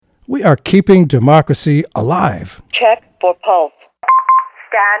We are keeping democracy alive. Check for pulse.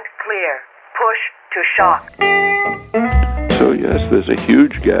 Stand clear. Push to shock. So yes, there's a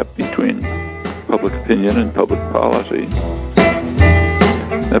huge gap between public opinion and public policy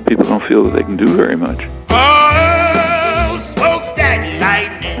that people don't feel that they can do very much. Oh, smokestack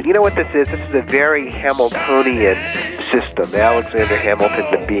lightning. You know what this is? This is a very Hamiltonian system. Alexander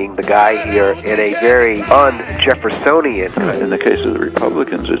Hamilton being the guy here in a very un-Jeffersonian. In the case of the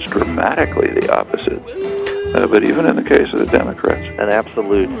Republicans, it's dramatically the opposite. But even in the case of the Democrats. An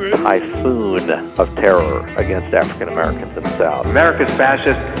absolute typhoon of terror against African Americans in the South. America's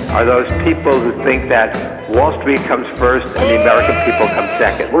fascists are those people who think that Wall Street comes first and the American people come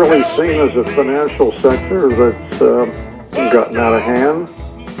second. Really seen as a financial sector that's gotten out of hand.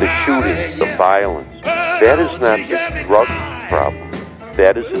 The shootings, the violence, that is not the drug problem.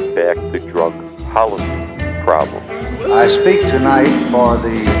 That is, in fact, the drug policy problem. I speak tonight for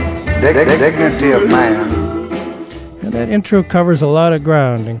the dignity of man. And that intro covers a lot of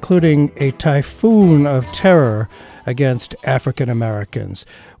ground, including a typhoon of terror against African Americans.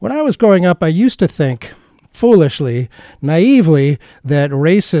 When I was growing up, I used to think, foolishly, naively, that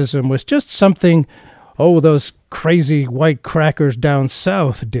racism was just something, those crazy white crackers down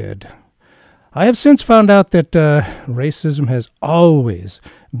south did. I have since found out that racism has always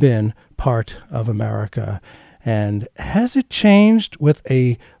been part of America. And has it changed with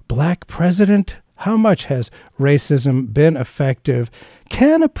a black president? How much has racism been effective?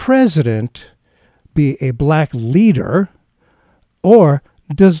 Can a president be a black leader, or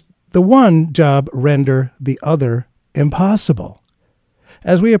does the one job render the other impossible?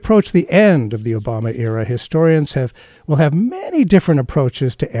 As we approach the end of the Obama era, historians will have many different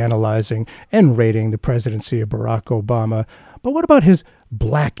approaches to analyzing and rating the presidency of Barack Obama. But what about his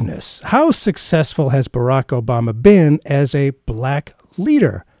blackness? How successful has Barack Obama been as a black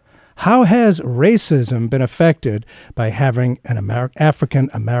leader? How has racism been affected by having an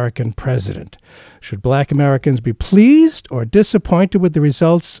African-American president? Should black Americans be pleased or disappointed with the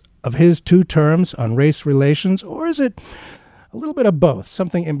results of his 2 terms on race relations, or is it a little bit of both,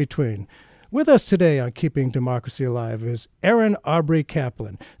 something in between? With us today on Keeping Democracy Alive is Erin Aubrey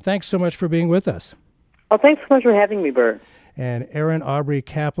Kaplan. Thanks so much for being with us. Oh, thanks so much for having me, Bert. And Erin Aubrey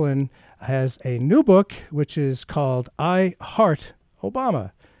Kaplan has a new book, which is called I Heart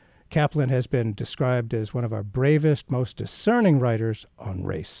Obama. Kaplan has been described as one of our bravest, most discerning writers on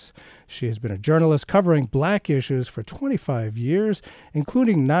race. She has been a journalist covering black issues for 25 years,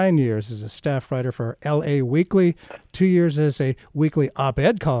 including 9 years as a staff writer for L.A. Weekly, 2 years as a weekly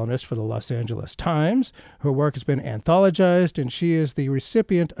op-ed columnist for the Los Angeles Times. Her work has been anthologized, and she is the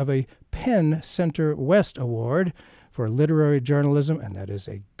recipient of a Penn Center West Award for literary journalism, and that is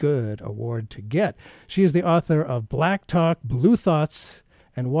a good award to get. She is the author of Black Talk, Blue Thoughts,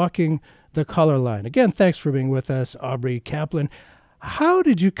 and Walking the Color Line. Again, thanks for being with us, Aubrey Kaplan. How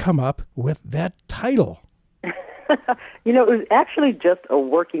did you come up with that title? It was actually just a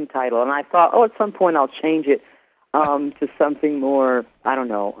working title, and I thought, at some point I'll change it to something more,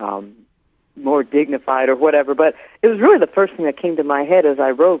 more dignified or whatever. But it was really the first thing that came to my head as I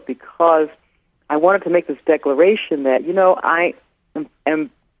wrote, because I wanted to make this declaration that, I am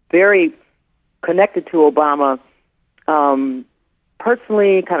very connected to Obama,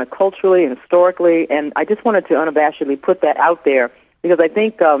 personally, kind of culturally and historically, and I just wanted to unabashedly put that out there, because I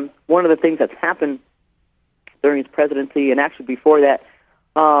think one of the things that's happened during his presidency, and actually before that,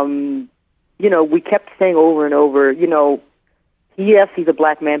 we kept saying over and over, yes, he's a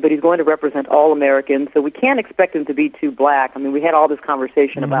black man, but he's going to represent all Americans, so we can't expect him to be too black. I mean, we had all this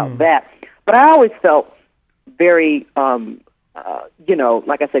conversation about that, but I always felt very,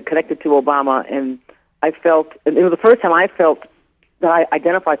 like I said, connected to Obama, and I felt, and it was the first time I felt that I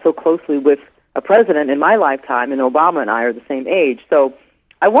identify so closely with a president in my lifetime, and Obama and I are the same age. So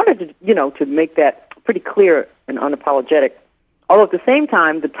I wanted to, to make that pretty clear and unapologetic. Although at the same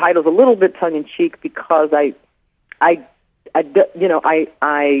time, the title's a little bit tongue-in-cheek, because I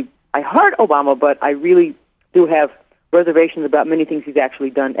heart Obama, but I really do have reservations about many things he's actually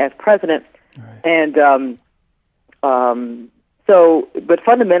done as president. Right. And but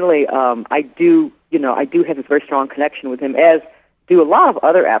fundamentally, I do have this very strong connection with him, as do a lot of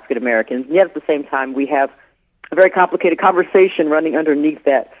other African Americans. And yet at the same time, we have a very complicated conversation running underneath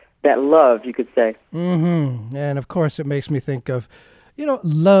that love, you could say. Mm-hmm. And of course, it makes me think of,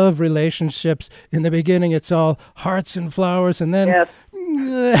 love relationships. In the beginning, it's all hearts and flowers, and then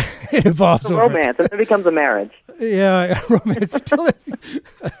it evolves. It's a romance, and then it becomes a marriage. Yeah, romance.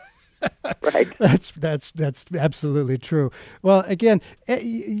 Right. That's absolutely true. Well, again,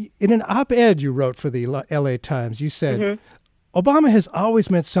 in an op-ed you wrote for the LA Times, you said, Obama has always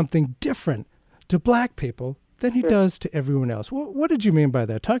meant something different to black people than he does to everyone else. What did you mean by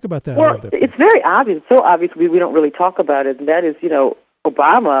that? Talk about that a little bit. It's very obvious. It's so obvious we don't really talk about it, and that is,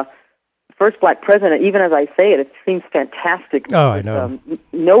 Obama, first black president, even as I say it seems fantastic. Oh, I know.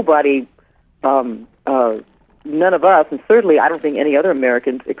 Nobody, none of us, and certainly I don't think any other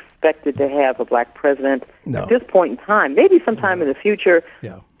Americans expected to have a black president at this point in time. Maybe sometime in the future.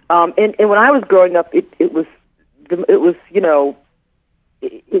 Yeah. And when I was growing up, it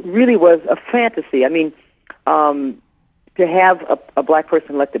really was a fantasy. I mean, to have a black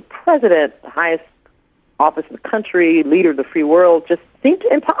person elected president, the highest office in the country, leader of the free world, just seemed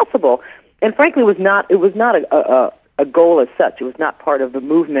impossible. And frankly, it was not a goal as such. It was not part of the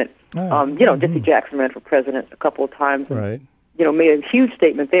movement. Jesse Jackson ran for president a couple of times, and, right? Made a huge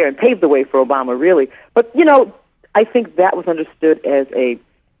statement there and paved the way for Obama, really. But I think that was understood as a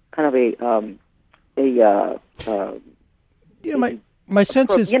kind of my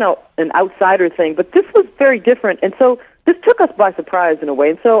sense is an outsider thing. But this was very different, and so this took us by surprise in a way.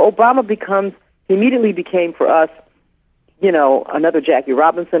 And so Obama immediately became for us, another Jackie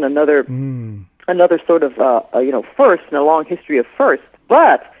Robinson, another sort of first in a long history of firsts.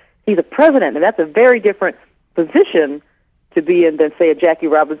 But he's a president, and that's a very different position to be in than, say, a Jackie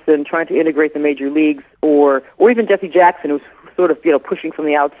Robinson trying to integrate the major leagues, or even Jesse Jackson, who's sort of pushing from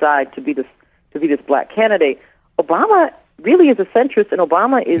the outside to be this black candidate. Obama really is a centrist, and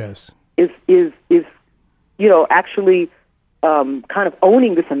Obama is actually kind of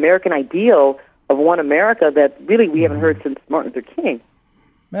owning this American ideal of one America that really we haven't heard since Martin Luther King.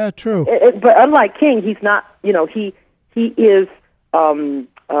 True. But unlike King, he's not. He is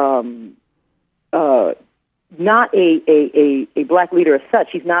not a black leader as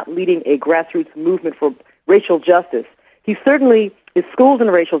such. He's not leading a grassroots movement for racial justice. He certainly is schooled in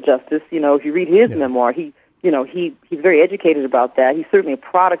racial justice. If you read his memoir, he's very educated about that. He's certainly a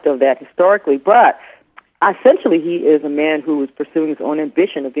product of that historically, but essentially he is a man who was pursuing his own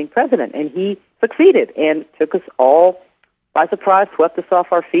ambition of being president, and he succeeded and took us all by surprise, swept us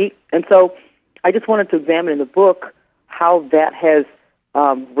off our feet. And so I just wanted to examine in the book how that has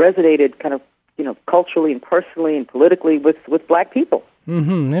resonated kind of, culturally and personally and politically with black people.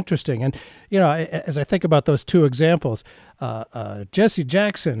 Mm-hmm. Interesting. And, as I think about those two examples, Jesse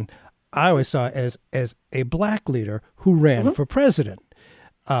Jackson, I always saw as a black leader who ran for president.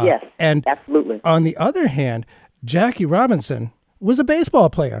 Yes, and absolutely. On the other hand, Jackie Robinson was a baseball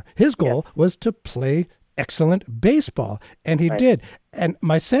player. His goal was to play excellent baseball, and he did. And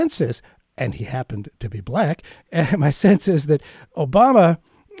my sense is, and he happened to be black, and my sense is that Obama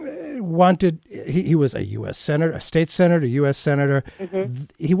he was a U.S. senator, a state senator, a U.S. senator. Mm-hmm.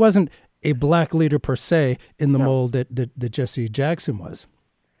 He wasn't a black leader per se in the mold that Jesse Jackson was.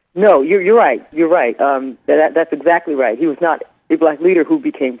 No, you're right. You're right. That's exactly right. He was not a black leader who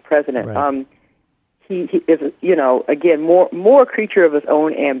became president. Right. He is, again, more a creature of his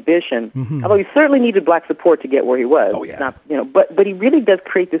own ambition. Mm-hmm. Although he certainly needed black support to get where he was. Oh yeah. Not, but he really does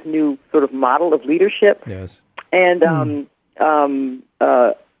create this new sort of model of leadership. Yes. And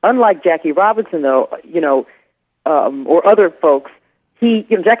unlike Jackie Robinson, though, or other folks,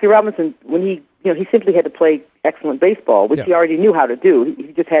 Jackie Robinson, when he simply had to play excellent baseball, which he already knew how to do.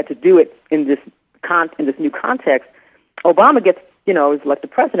 He just had to do it in this new context. Obama gets, is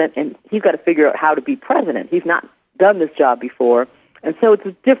elected president, and he's got to figure out how to be president. He's not done this job before, and so it's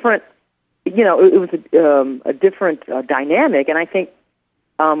a different, it was a different dynamic. And I think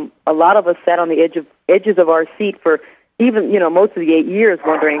a lot of us sat on the edges of our seat for even, most of the 8 years,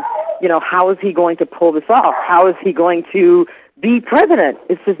 wondering, how is he going to pull this off? How is he going to be president?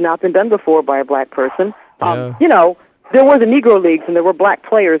 This has not been done before by a black person. There were the Negro Leagues, and there were black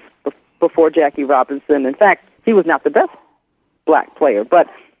players before Jackie Robinson. In fact, he was not the best black player. But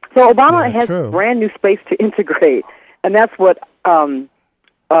so Obama has brand new space to integrate, and that's what that's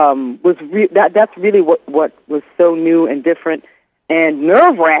really what was so new and different and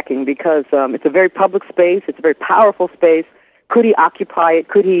nerve-wracking, because it's a very public space, it's a very powerful space. Could he occupy it?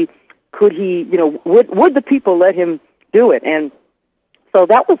 Could he? Would the people let him do it? And so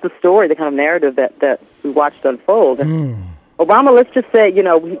that was the story, the kind of narrative that we watched unfold. And Obama, let's just say,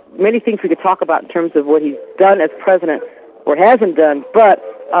 many things we could talk about in terms of what he's done as president or hasn't done, but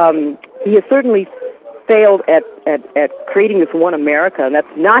he has certainly failed at creating this one America, and that's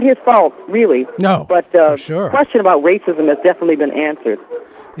not his fault, really. No, but for sure. The question about racism has definitely been answered.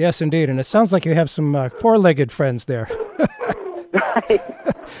 Yes, indeed, and it sounds like you have some four-legged friends there.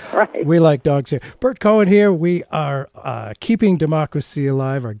 Right. We like dogs here. Bert Cohen here. We are keeping democracy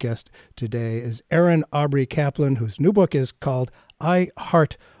alive. Our guest today is Erin Aubrey Kaplan, whose new book is called I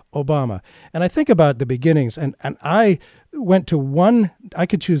Heart Obama. And I think about the beginnings, and I went to one, I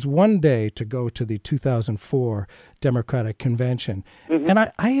could choose one day to go to the 2004 Democratic Convention. And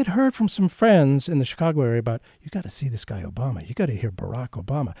I had heard from some friends in the Chicago area about, you got to see this guy Obama. You got to hear Barack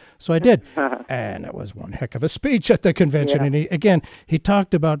Obama. So I did. And it was one heck of a speech at the convention. And he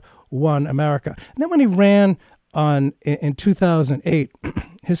talked about One America. And then when he ran in 2008,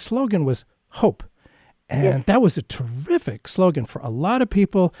 his slogan was hope. And that was a terrific slogan for a lot of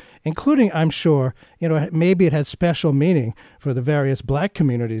people, including, I'm sure, maybe it had special meaning for the various black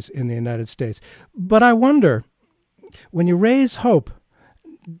communities in the United States. But I wonder, when you raise hope,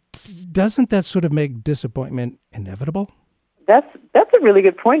 doesn't that sort of make disappointment inevitable? That's a really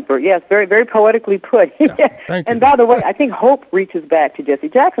good point, Bert. Yes, very, very poetically put. Thank you. And by the way, I think hope reaches back to Jesse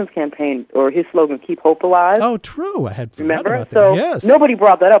Jackson's campaign, or his slogan, "Keep Hope Alive." Oh, true. I had forgotten about that. So yes. Nobody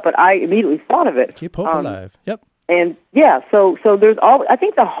brought that up, but I immediately thought of it. Keep hope alive. Yep. And so there's I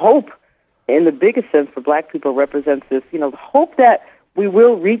think the hope, in the biggest sense for black people, represents this, the hope that we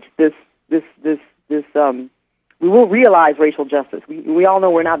will reach this we will realize racial justice. We all know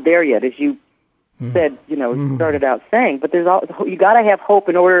we're not there yet, as you said, started out saying, but you got to have hope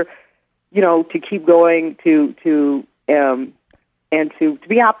in order, to keep going, and to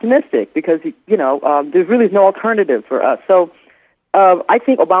be optimistic, because there's really no alternative for us. So I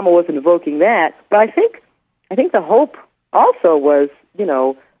think Obama wasn't invoking that, but I think the hope also was,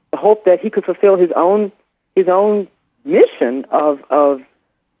 the hope that he could fulfill his own mission of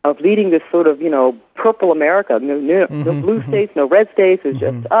leading this sort of purple America, no blue states, no red states, it's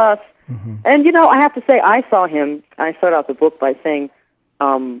just us. And, I have to say, I start out the book by saying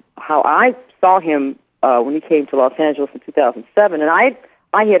how I saw him when he came to Los Angeles in 2007. And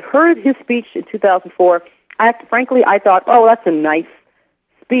I had heard his speech in 2004. Frankly, I thought, oh, that's a nice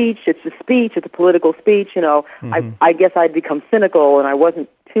speech. It's a speech. It's a political speech. I guess I'd become cynical, and I wasn't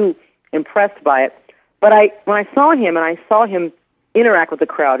too impressed by it. But when I saw him, and I saw him interact with the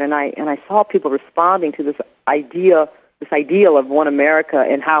crowd, and I saw people responding to this ideal of one America,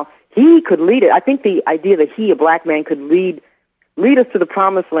 and how he could lead it. I think the idea that he, a black man, could lead us to the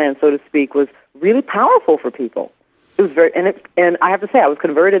promised land, so to speak, was really powerful for people. It was very, and I have to say, I was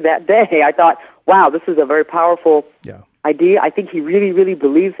converted that day. I thought, wow, this is a very powerful idea. I think he really, really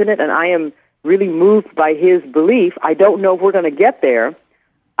believes in it, and I am really moved by his belief. I don't know if we're going to get there.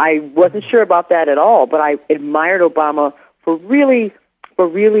 I wasn't sure about that at all, but I admired Obama for really,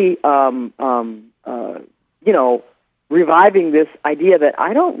 reviving this idea that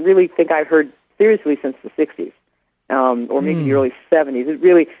I don't really think I've heard seriously since the 60s, or maybe the early 70s. It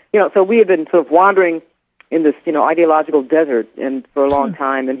really, so we had been sort of wandering in this, ideological desert and for a long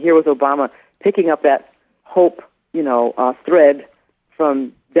time, and here was Obama picking up that hope, thread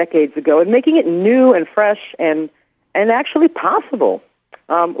from decades ago and making it new and fresh and actually possible.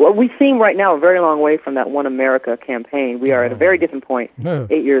 Well, we seem right now a very long way from that One America campaign. We are at a very different point 8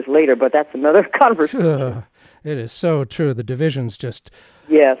 years later, but that's another conversation. It is so true. The division's just,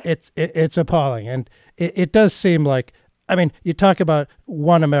 yes, it's appalling. And it does seem like, you talk about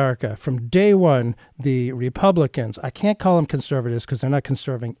One America. From day one, the Republicans, I can't call them conservatives because they're not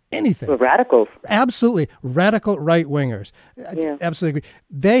conserving anything. The radicals. Absolutely. Radical right-wingers. Yeah. Absolutely agree.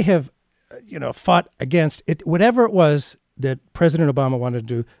 They have, fought against it. Whatever it was that President Obama wanted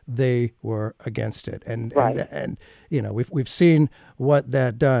to do, they were against it. And we've seen what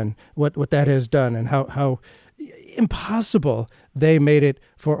that has done, and how impossible they made it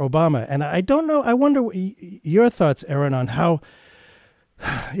for Obama. And I don't know, I wonder your thoughts, Aaron, on how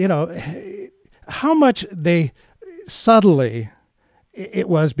much they subtly it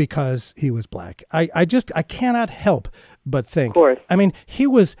was because he was black. I cannot help but think. Of course. He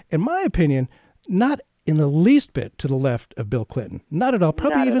was, in my opinion, not in the least bit to the left of Bill Clinton. Not at all.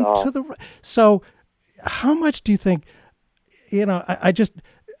 Probably not even to the right. So how much do you think,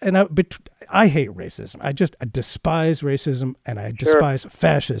 I hate racism. I despise racism, and I despise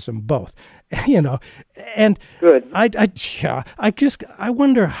fascism, both, and good. I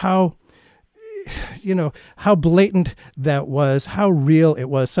wonder how, how blatant that was, how real it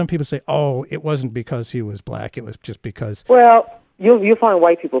was. Some people say, oh, it wasn't because he was black. It was just because. Well, you'll find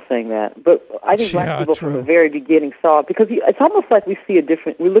white people saying that, but I think black people from the very beginning saw it, because it's almost like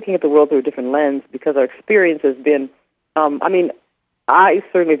we're looking at the world through a different lens, because our experience has been, I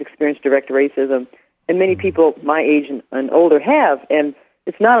certainly have experienced direct racism, and many people my age and older have, and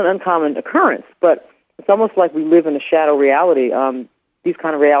it's not an uncommon occurrence, but it's almost like we live in a shadow reality. These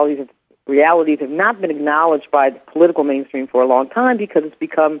kind of realities have not been acknowledged by the political mainstream for a long time, because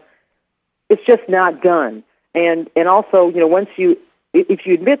it's just not done. And also, if you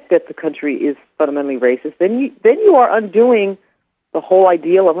admit that the country is fundamentally racist, then you are undoing the whole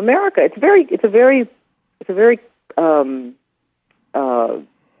ideal of America. It's a very a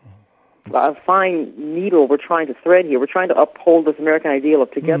fine needle we're trying to thread here. We're trying to uphold this American ideal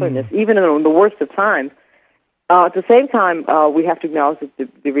of togetherness, even in the worst of times. At the same time, we have to acknowledge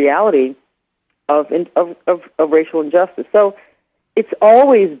the reality of racial injustice. So it's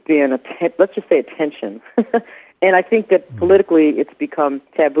always been let's just say a tension. And I think that politically it's become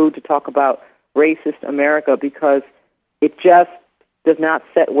taboo to talk about racist America because it just does not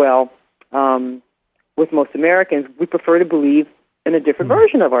set well with most Americans. We prefer to believe in a different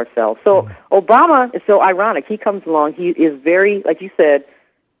version of ourselves. So Obama is so ironic. He comes along. He is very, like you said,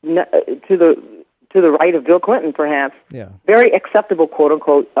 to the right of Bill Clinton, perhaps. Yeah. Very acceptable, quote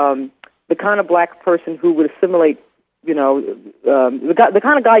unquote. The kind of black person who would assimilate. The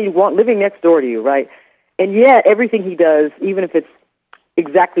kind of guy you want living next door to you, right? And yet, everything he does, even if it's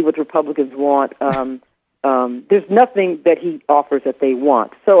exactly what Republicans want, there's nothing that he offers that they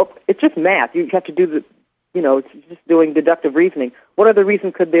want. So it's just math. You have to do it's just doing deductive reasoning. What other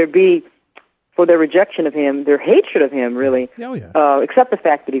reason could there be for their rejection of him, their hatred of him, really, except the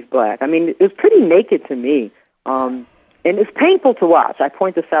fact that he's black? I mean, it was pretty naked to me. And it's painful to watch. I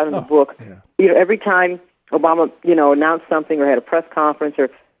point this out in the book. Yeah. Every time Obama, announced something or had a press conference or,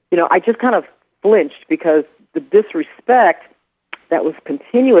 I just kind of flinched because the disrespect that was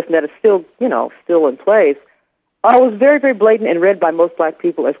continuous and that is still in place, was very, very blatant and read by most black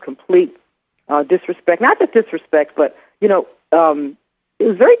people as complete disrespect. Not just disrespect, but, it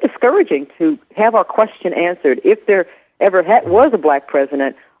was very discouraging to have our question answered. If there ever was a black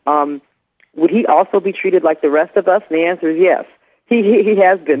president, would he also be treated like the rest of us? And the answer is yes. He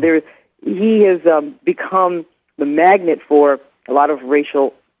has been. He has become the magnet for a lot of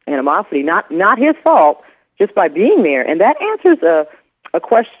racial animosity. Not his fault, just by being there. And that answers a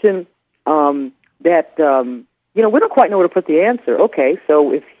question that we don't quite know where to put the answer. Okay,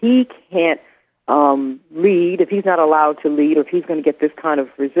 so if he can't lead, if he's not allowed to lead, or if he's going to get this kind of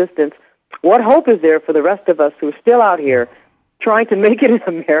resistance, what hope is there for the rest of us who are still out here trying to make it in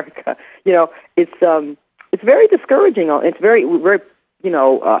America? It's very discouraging. It's very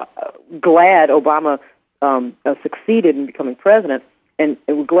glad Obama succeeded in becoming president, and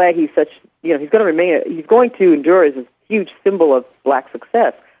we're glad he's he's going to endure as a huge symbol of black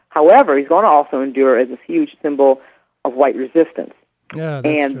success. However, he's going to also endure as a huge symbol of white resistance. Yeah,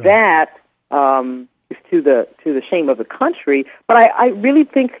 and true. That is to the shame of the country. But I really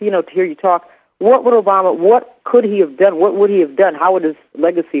think, to hear you talk, what could he have done? What would he have done? How would his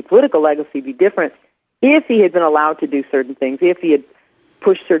political legacy be different if he had been allowed to do certain things, if he had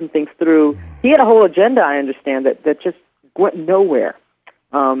pushed certain things through? He had a whole agenda, I understand, that just went nowhere.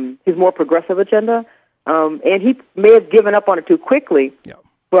 His more progressive agenda, and he may have given up on it too quickly,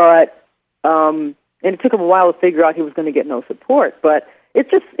 but and it took him a while to figure out he was going to get no support. But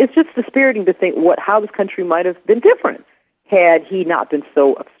it's just dispiriting to think how this country might have been different had he not been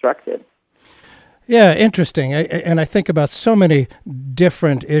so obstructed. Yeah, interesting. And I think about so many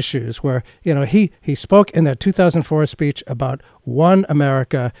different issues where, he spoke in that 2004 speech about one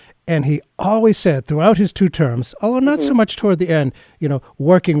America, and he always said throughout his 2 terms, although not so much toward the end,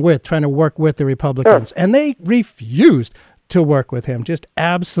 trying to work with the Republicans. Sure. And they refused to work with him, just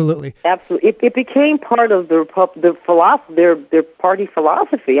absolutely. Absolutely. It became part of their party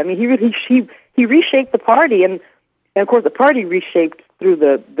philosophy. I mean, he reshaped the party, and of course the party reshaped through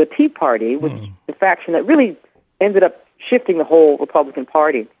the Tea Party, which is the faction that really ended up shifting the whole Republican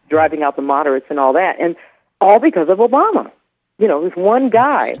Party, driving out the moderates and all that, and all because of Obama. This one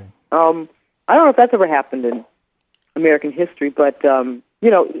guy. I don't know if that's ever happened in American history, but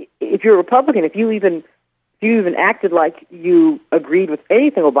if you're a Republican, if you even acted like you agreed with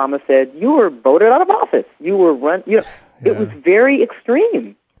anything Obama said, you were voted out of office. You were run. It was very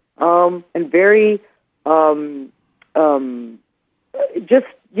extreme, and very just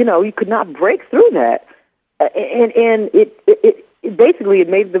you could not break through that, and it basically it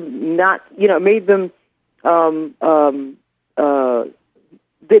made them not. It made them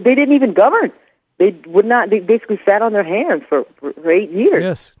they didn't even govern. They would not. They basically sat on their hands for 8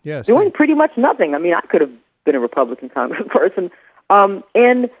 years. Yes, doing pretty much nothing. I mean, I could have been a Republican congressperson,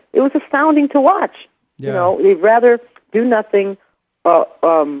 and it was astounding to watch. Yeah. They'd rather do nothing,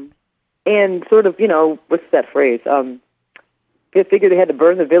 and sort of, what's that phrase? They figured they had to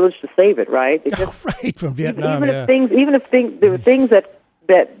burn the village to save it, right? Right, from Vietnam. Even if there were things that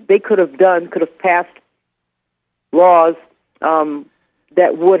they could have done, could have passed laws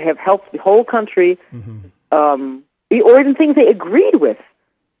that would have helped the whole country, or even things they agreed with,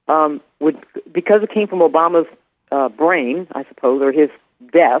 because it came from Obama's brain, I suppose, or his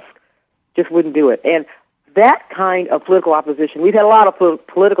desk, just wouldn't do it. And that kind of political opposition, we've had a lot of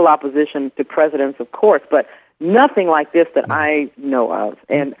political opposition to presidents, of course, but nothing like this that I know of,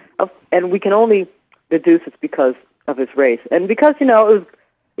 and we can only deduce it's because of his race, and because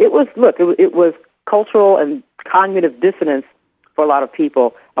it was cultural and cognitive dissonance for a lot of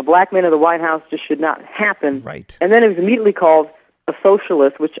people. A black man in the White House just should not happen. Right. And then he was immediately called a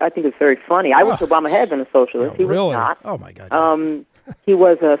socialist, which I think is very funny. I wish Obama had been a socialist. He was not. Oh my God. He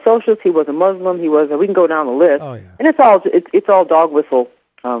was a socialist. He was a Muslim. He was. We can go down the list. Oh yeah. And it's all dog whistle.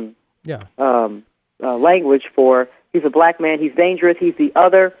 Language for he's a black man. He's dangerous. He's the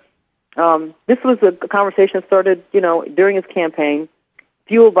other. This was a conversation that started, during his campaign,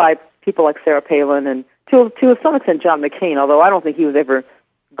 fueled by people like Sarah Palin and to some extent John McCain. Although I don't think he was ever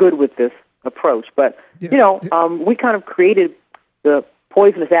good with this approach. But we kind of created the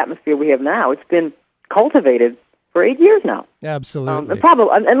poisonous atmosphere we have now. It's been cultivated for 8 years now. Absolutely.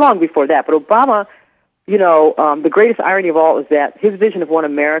 And long before that. But Obama, the greatest irony of all is that his vision of one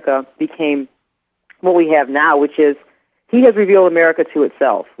America became what we have now, which is he has revealed America to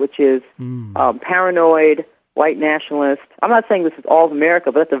itself, which is paranoid, white nationalist. I'm not saying this is all of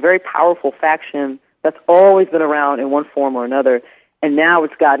America, but that's a very powerful faction that's always been around in one form or another. And now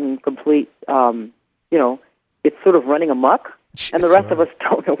it's gotten complete, it's sort of running amok. And the rest of us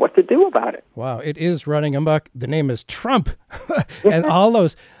don't know what to do about it. Wow, it is running amok. The name is Trump. And all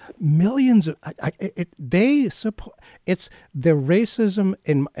those millions of, they support, it's the racism,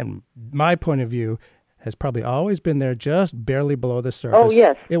 in my point of view, has probably always been there, just barely below the surface. Oh,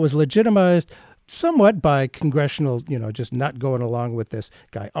 yes. It was legitimized somewhat by congressional, just not going along with this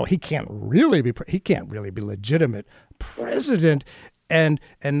guy. Oh, he can't really be legitimate president. And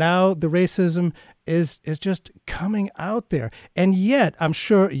now the racism is just coming out there. And yet, I'm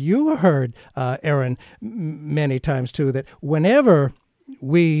sure you heard, Aaron, many times too, that whenever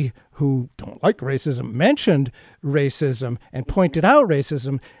we who don't like racism mentioned racism and pointed out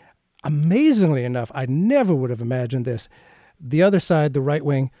racism, amazingly enough, I never would have imagined this. The other side, the right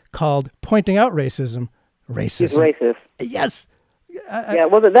wing, called pointing out racism. He's racist. Yes. Yeah,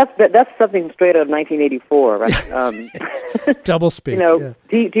 well, that's something straight out of 1984, right? Double speak. To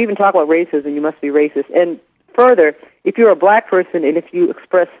even talk about racism, you must be racist. And further, if you're a black person and if you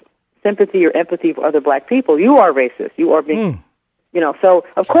express sympathy or empathy for other black people, you are racist. You are being, So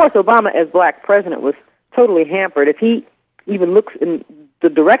of course, Obama as black president was totally hampered. If he even looks in the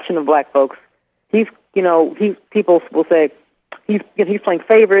direction of black folks, people will say he's playing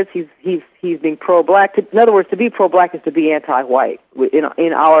favorites. He's being pro-black. In other words, to be pro-black is to be anti-white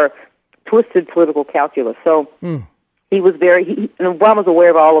in our twisted political calculus. So he was and Obama's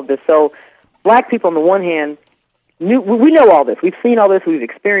aware of all of this. So black people, on the one hand, we know all this. We've seen all this. We've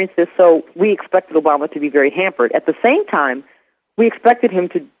experienced this. So we expected Obama to be very hampered. At the same time, we expected him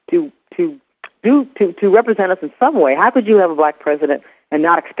to represent us in some way. How could you have a black president and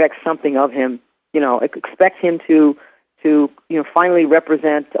not expect something of him? Expect him to finally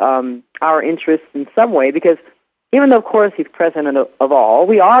represent our interests in some way, because even though, of course, he's president of all,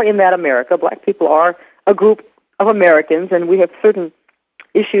 we are in that America. Black people are a group of Americans, and we have certain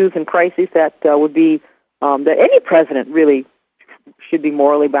issues and crises that would be that any president really should be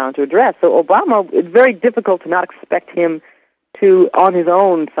morally bound to address. So Obama, it's very difficult to not expect him to, on his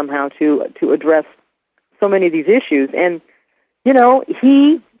own somehow, to address so many of these issues. And,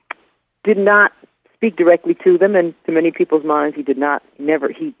 he did not speak directly to them, and to many people's minds, he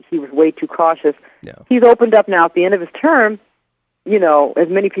was way too cautious. Yeah. He's opened up now at the end of his term. As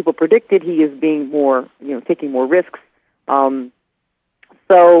many people predicted, he is being more, taking more risks. But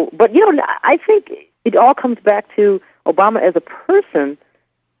I think it all comes back to Obama as a person.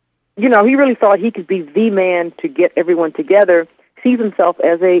 He really thought he could be the man to get everyone together. Sees himself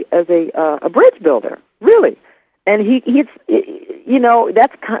as a bridge builder, really. And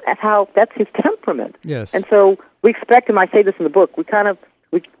that's his temperament. Yes. And so we expect him. I say this in the book. We kind of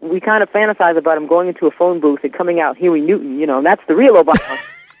fantasize about him going into a phone booth and coming out Huey Newton. And that's the real Obama.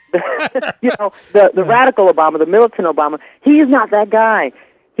 the radical Obama, the militant Obama. He is not that guy.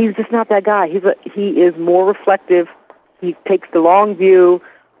 He's just not that guy. He is more reflective. He takes the long view.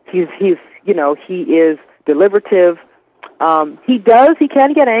 He is deliberative. He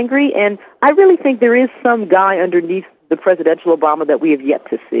can get angry, and I really think there is some guy underneath the presidential Obama that we have yet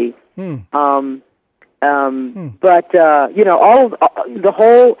to see. But the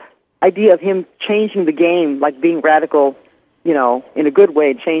whole idea of him changing the game, like being radical, in a good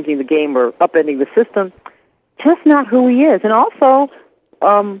way, changing the game or upending the system, just not who he is. And also,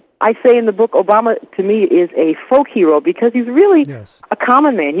 I say in the book, Obama to me is a folk hero because he's really a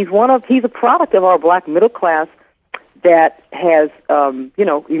common man. He's a product of our black middle class that has,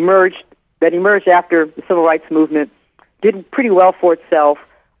 emerged after the Civil Rights Movement, did pretty well for itself,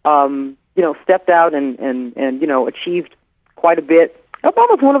 stepped out and achieved quite a bit.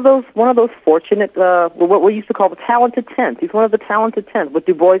 Obama's one of those fortunate, what we used to call the talented tenth. He's one of the talented tenth, what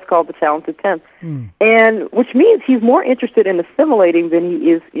Du Bois called the talented tenth, and which means he's more interested in assimilating than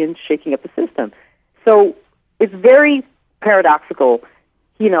he is in shaking up the system. So it's very paradoxical.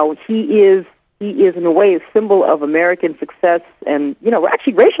 He is in a way a symbol of American success and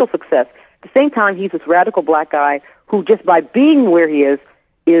actually racial success. At the same time, he's this radical black guy who, just by being where he is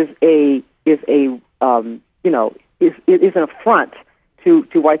an affront to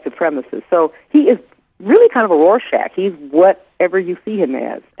white supremacists. So he is really kind of a Rorschach. He's whatever you see him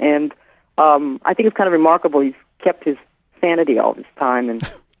as. And I think it's kind of remarkable he's kept his sanity all this time and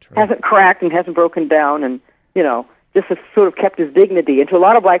hasn't cracked and hasn't broken down and, just has sort of kept his dignity. And to a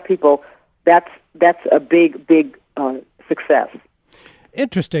lot of black people, that's a big success.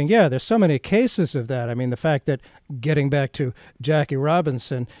 Interesting. Yeah, there's so many cases of that. I mean, the fact that, getting back to Jackie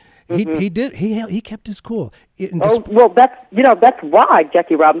Robinson, he kept his cool. That's why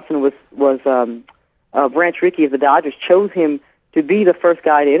Jackie Robinson was Branch Rickey of the Dodgers chose him to be the first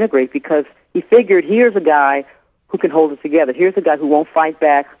guy to integrate, because he figured, here's a guy who can hold it together. Here's a guy who won't fight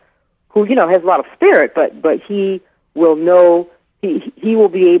back, who has a lot of spirit, but he will know he will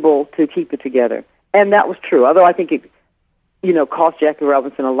be able to keep it together. And that was true. Although I think it cost Jackie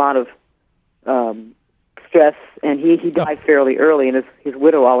Robinson a lot of stress, and he died fairly early, and his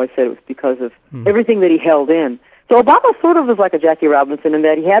widow always said it was because of everything that he held in. So Obama sort of was like a Jackie Robinson in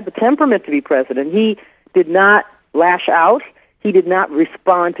that he had the temperament to be president. He did not lash out. He did not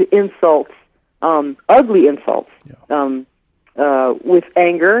respond to insults, ugly insults, with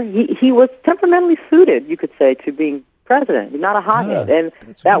anger. He was temperamentally suited, you could say, to being president. Not a hothead, and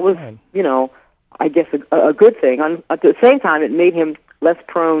that was, I guess, a good thing. At the same time, it made him less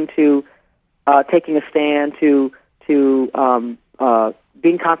prone to taking a stand, to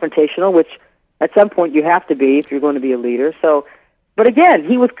being confrontational, which at some point you have to be if you're going to be a leader. So, but again,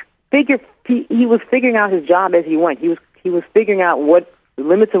 he was figuring out his job as he went. He was figuring out what the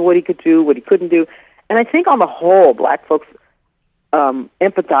limits of what he could do, what he couldn't do, and I think on the whole, black folks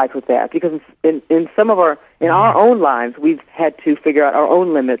empathize with that, because in our own lives, we've had to figure out our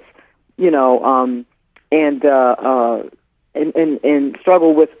own limits, and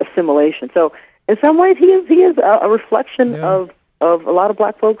struggle with assimilation. So in some ways, he is a reflection of a lot of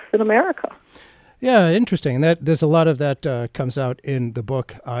black folks in America. Yeah, interesting. And that there's a lot of that comes out in the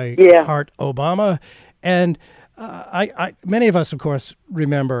book, I Heart Obama. And many of us, of course,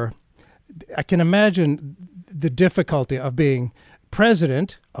 remember, I can imagine the difficulty of being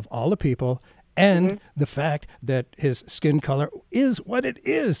president of all the people, and the fact that his skin color is what it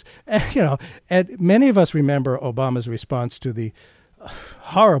is. And many of us remember Obama's response to the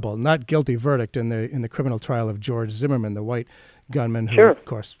horrible, not guilty verdict in the criminal trial of George Zimmerman, the white gunman who, of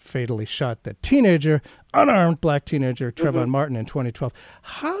course, fatally shot the unarmed black teenager, Trayvon Martin, in 2012.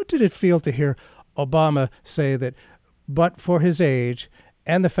 How did it feel to hear Obama say that, but for his age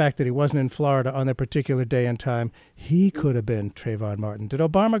and the fact that he wasn't in Florida on that particular day and time, he could have been Trayvon Martin? Did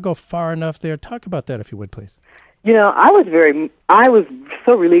Obama go far enough there? Talk about that, if you would, please. I was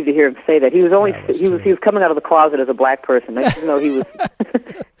so relieved to hear him say that. He was coming out of the closet as a black person. I didn't know he was.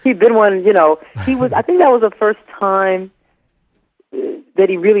 He'd been one. He was. I think that was the first time that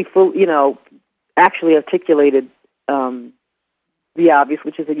he really actually articulated the obvious,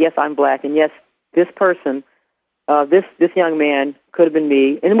 which is that yes, I'm black, and yes, this person, this young man could have been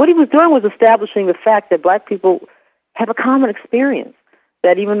me. And what he was doing was establishing the fact that black people have a common experience.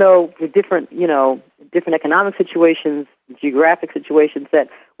 That even though the different economic situations, geographic situations, that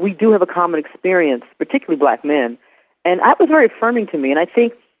we do have a common experience, particularly black men. And that was very affirming to me. And I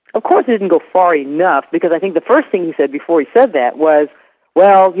think, of course, it didn't go far enough, because I think the first thing he said before he said that was,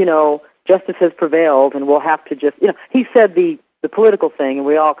 well, justice has prevailed, and we'll have to just, he said the political thing, and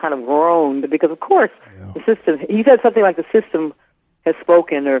we all kind of groaned, because, of course, the system, he said something like the system has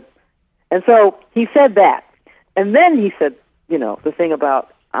spoken, and so he said that. And then he said, the thing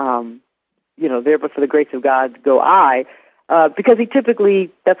about, there but for the grace of God go I, because he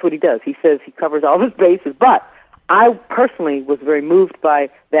typically, that's what he does. He says he covers all his bases. But I personally was very moved by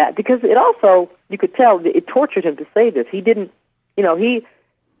that, because it also, you could tell, it tortured him to say this. He didn't,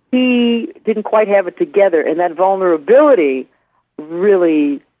 he didn't quite have it together, and that vulnerability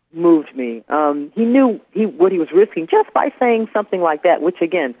really moved me. He knew what he was risking just by saying something like that, which,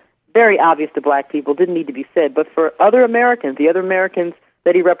 again, very obvious to black people, didn't need to be said. But for other Americans, the other Americans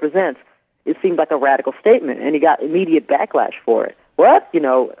that he represents, it seemed like a radical statement, and he got immediate backlash for it. What? He's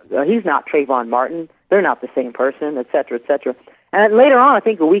not Trayvon Martin. They're not the same person, et cetera, et cetera. And later on, I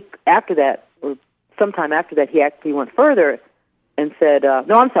think a week after that, or sometime after that, he actually went further and said,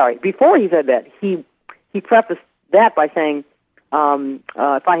 no, I'm sorry. Before he said that, he prefaced that by saying,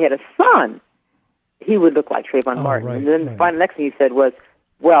 if I had a son, he would look like Trayvon Martin. Right, and then right. the final next thing he said was,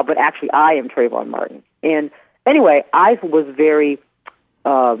 well, but actually I am Trayvon Martin. And anyway, I was very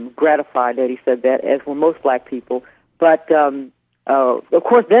gratified that he said that, as were most black people. But, of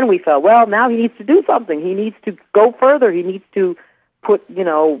course, then we felt, well, now he needs to do something. He needs to go further. He needs to put,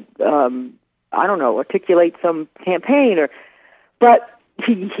 I don't know, articulate some campaign. But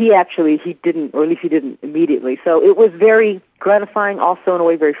he didn't, or at least he didn't immediately. So it was very gratifying, also in a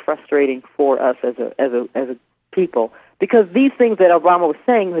way very frustrating for us as a people, because these things that Obama was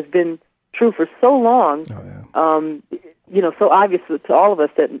saying has been true for so long. So obvious to all of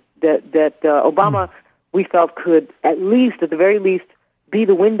us that Obama, we felt, could at the very least, be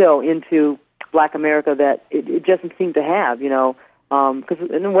the window into Black America that it doesn't seem to have. Because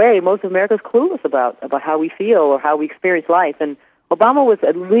in a way, most of America is clueless about how we feel or how we experience life, and Obama was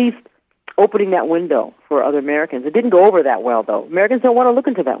at least opening that window for other Americans. It didn't go over that well, though. Americans don't want to look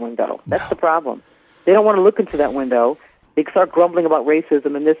into that window. That's the problem. They don't want to look into that window. They start grumbling about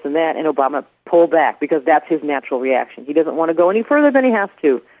racism and this and that, and Obama pulled back because that's his natural reaction. He doesn't want to go any further than he has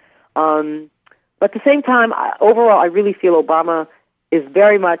to. But at the same time, overall, I really feel Obama is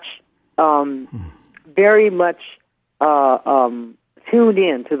very much tuned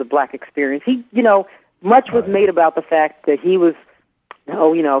in to the Black experience. He, much was made about the fact that he was,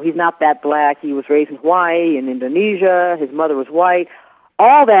 he's not that Black. He was raised in Hawaii and Indonesia. His mother was white.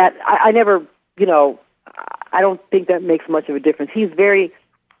 All that, I never, I don't think that makes much of a difference. He's very,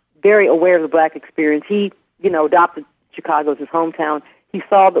 very aware of the Black experience. He, adopted Chicago as his hometown. He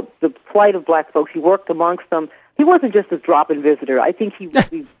saw the plight of Black folks. He worked amongst them. He wasn't just a drop-in visitor. I think he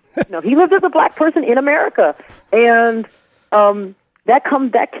he lived as a Black person in America, and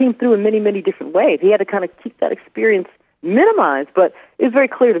that came through in many, many different ways. He had to kind of keep that experience minimized, but it's very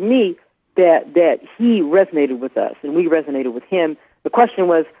clear to me that he resonated with us, and we resonated with him. The question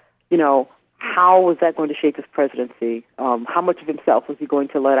was, how was that going to shape his presidency? How much of himself was he going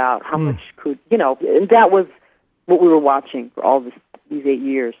to let out? How much could, and that was what we were watching for all these 8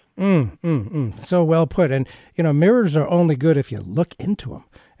 years. So well put. And, mirrors are only good if you look into them.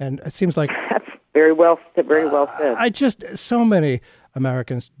 And it seems like... That's very well said. So many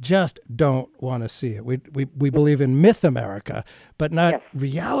Americans just don't want to see it. We believe in myth America, but not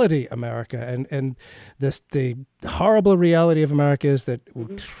reality America. And the horrible reality of America is that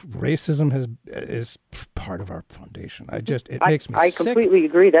racism is part of our foundation. It makes me sick. I completely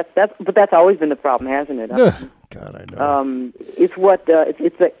agree. But that's always been the problem, hasn't it? God, I know. It's what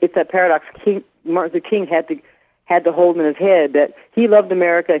it's that paradox. Martin Luther King had to hold in his head that he loved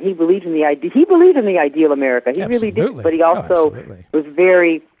America and he believed in the idea. He believed in the ideal America. He really did. But he also was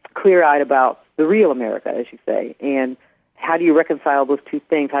very clear-eyed about the real America, as you say. And how do you reconcile those two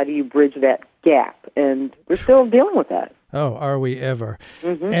things? How do you bridge that gap? And we're still dealing with that. Oh, are we ever?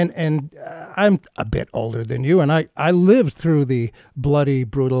 And I'm a bit older than you, and I lived through the bloody,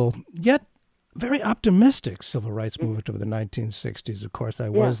 brutal, yet very optimistic civil rights movement of the 1960s. Of course, I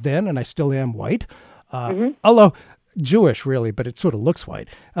was then, and I still am white. Although Jewish, really, but it sort of looks white.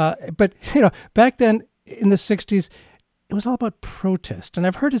 But, back then in the 60s, it was all about protest. And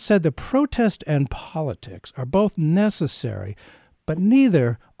I've heard it said that protest and politics are both necessary, but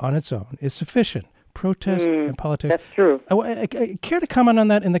neither on its own is sufficient. Protest and politics. That's true. Care to comment on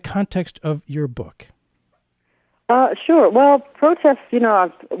that in the context of your book? Sure. Well, protest,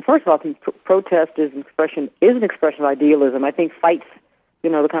 first of all, I think protest is an expression of idealism. I think fights, the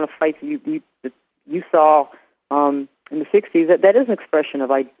kind of fights you saw in the 60s, that is an expression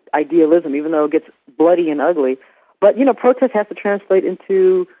of idealism, even though it gets bloody and ugly. But, protest has to translate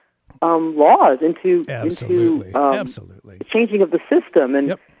into laws, into changing of the system.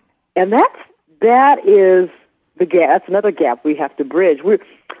 And and that is the gap. That's another gap we have to bridge.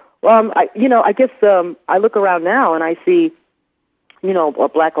 I guess I look around now and I see,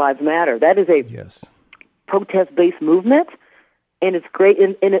 Black Lives Matter. That is a protest-based movement, and it's great,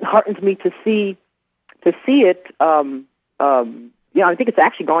 and it heartens me to see it. I think it's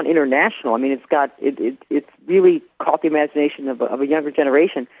actually gone international. I mean, it's really caught the imagination of a younger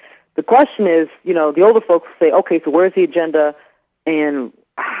generation. The question is, the older folks say, okay, so where's the agenda, and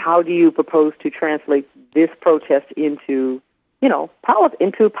how do you propose to translate this protest into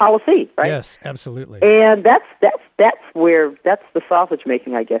policy, right? Yes, absolutely. And that's the sausage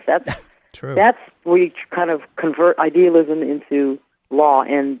making, I guess. That's true. That's where you kind of convert idealism into law,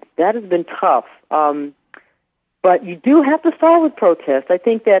 and that has been tough. But you do have to start with protest. I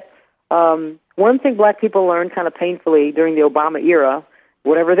think that one thing Black people learned kind of painfully during the Obama era,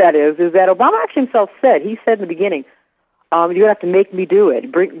 whatever that is that Obama actually himself said. He said in the beginning, You have to make me do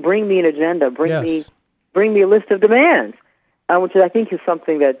it. Bring me an agenda. Bring me a list of demands, which I think is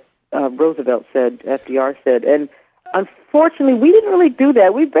something that Roosevelt said, FDR said, and unfortunately, we didn't really do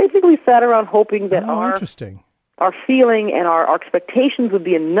that. We basically sat around hoping that our feeling and our expectations would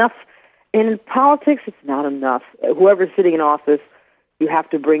be enough. And in politics, it's not enough. Whoever's sitting in office, you have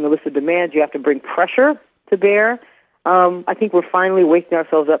to bring a list of demands. You have to bring pressure to bear. I think we're finally waking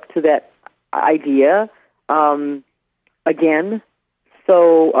ourselves up to that idea again.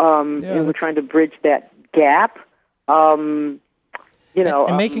 So and we're trying to bridge that gap. And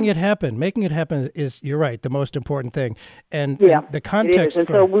making it happen. Making it happen is, you're right, the most important thing. And the context. And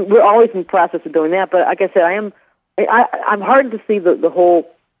so we're always in the process of doing that. But like I said, I'm heartened to see the whole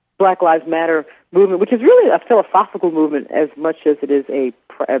Black Lives Matter movement, which is really a philosophical movement as much as it is an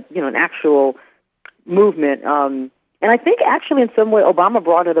actual movement. And I think actually in some way Obama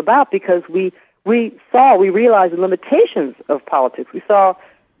brought it about because we realized the limitations of politics. We saw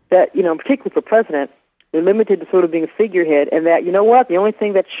that, particularly for president, they're limited to sort of being a figurehead, and that, the only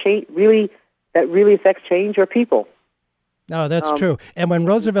thing that really affects change are people. No, that's true. And when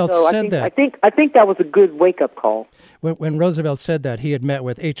Roosevelt said that, I think that was a good wake-up call. When Roosevelt said that, he had met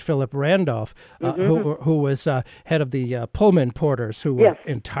with H. Philip Randolph, who was head of the Pullman porters, who were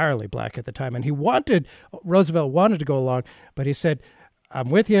entirely black at the time, and Roosevelt wanted to go along, but he said, "I'm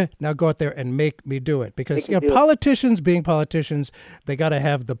with you. Now go out there and make me do it," because politicians, being politicians, they got to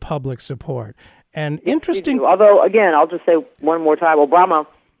have the public support. And interesting. Although, again, I'll just say one more time, Obama,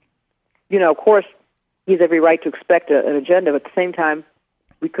 of course, he has every right to expect an agenda, but at the same time,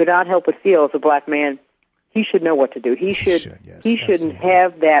 we could not help but feel as a black man, he should know what to do. He shouldn't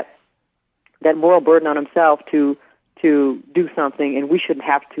have that moral burden on himself to do something, and we shouldn't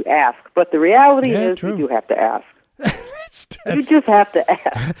have to ask. But the reality is, we do have to ask. You just have to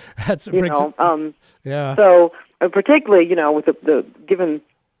ask. So particularly, with the given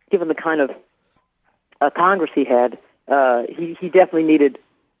the kind of Congress he had, he definitely needed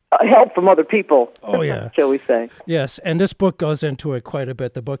help from other people. Oh, yeah. Shall we say. Yes, and this book goes into it quite a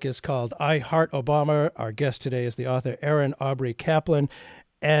bit. The book is called I Heart Obama. Our guest today is the author Erin Aubrey Kaplan.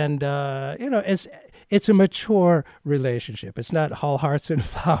 And, it's a mature relationship. It's not all hearts and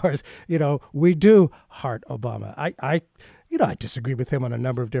flowers. We do heart Obama. I disagree with him on a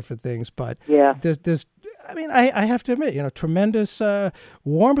number of different things, but there's I have to admit, tremendous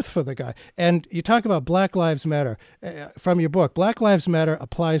warmth for the guy. And you talk about Black Lives Matter from your book. Black Lives Matter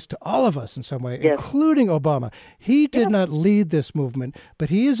applies to all of us in some way, including Obama. He did not lead this movement, but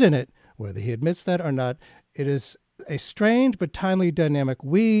he is in it, whether he admits that or not. It is a strange but timely dynamic.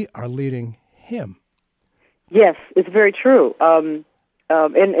 We are leading him. Yes, it's very true. And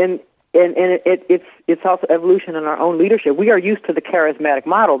it's also evolution in our own leadership. We are used to the charismatic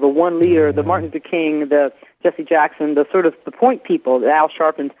model, the one leader, the Martin Luther King, the Jesse Jackson, the sort of the point people, the Al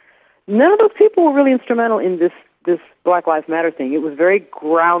Sharptons. None of those people were really instrumental in this Black Lives Matter thing. It was very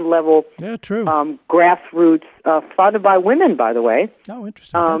ground level, grassroots, funded by women, by the way. Oh,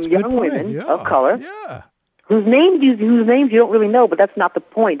 interesting. That's young women of color. Yeah. Whose names you don't really know, but that's not the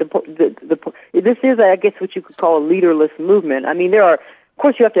point. This is, I guess, what you could call a leaderless movement. I mean, of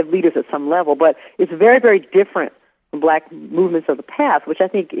course, you have to have leaders at some level, but it's very, very different from black movements of the past, which I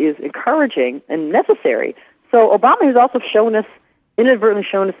think is encouraging and necessary. So Obama has also inadvertently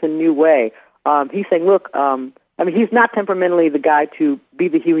shown us a new way. He's saying, look, he's not temperamentally the guy to be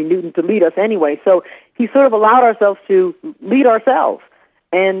the Huey Newton to lead us anyway, so he sort of allowed ourselves to lead ourselves,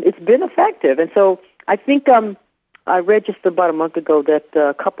 and it's been effective. And so I think I read just about a month ago that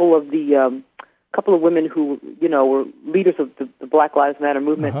a couple of women who, were leaders of the Black Lives Matter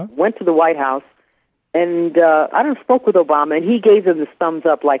movement went to the White House, and I spoke with Obama, and he gave them this thumbs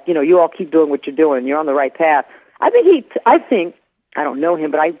up, like, you all keep doing what you're doing. You're on the right path. I think, I don't know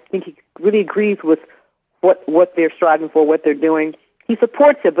him, but I think he really agrees with what they're striving for, what they're doing. He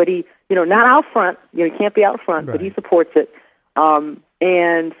supports it, but he, not out front. He can't be out front, but he supports it.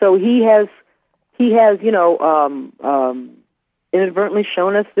 And so he has, inadvertently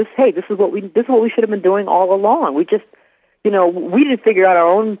shown us this. Hey, this is what we should have been doing all along. We just, we didn't figure out our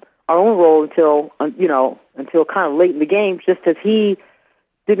own role until kind of late in the game. Just as he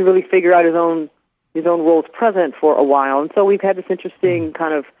didn't really figure out his own role as president for a while, and so we've had this interesting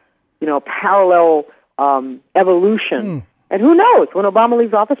kind of, parallel evolution. And who knows? When Obama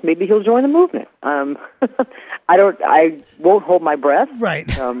leaves office, maybe he'll join the movement. I won't hold my breath. Right.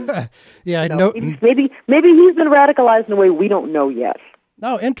 Yeah. Maybe he's been radicalized in a way we don't know yet.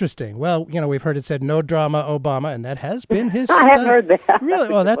 Oh, interesting. Well, we've heard it said no drama Obama, and that has been his I have heard that. Really?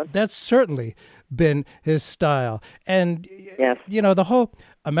 Well, that's certainly been his style. And, yes. The whole,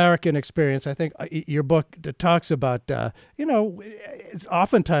 American experience. I think your book talks about, it's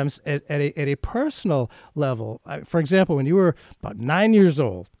oftentimes at a personal level. For example, when you were about 9 years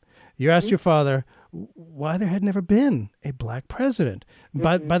old, you asked your father why there had never been a black president.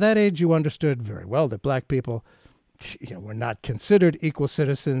 By that age, you understood very well that black people, were not considered equal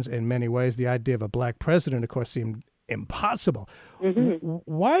citizens in many ways. The idea of a black president, of course, seemed impossible.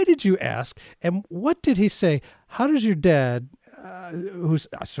 Why did you ask, and what did he say? How does your dad, who's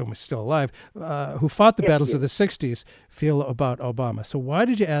I assume is still alive, who fought the battles of the 60s, feel about Obama? So why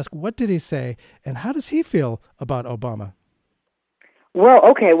did you ask? What did he say, and how does he feel about Obama? Well,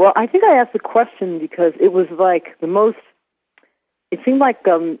 okay. Well, I think I asked the question because it was like it seemed like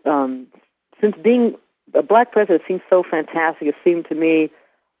since being a black president seemed so fantastic, it seemed to me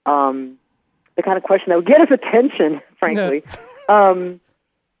the kind of question that would get his attention, frankly. And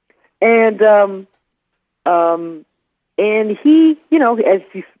he,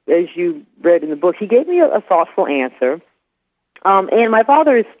 as you read in the book, he gave me a thoughtful answer. And my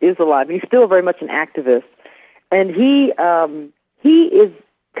father is alive. He's still very much an activist, and he is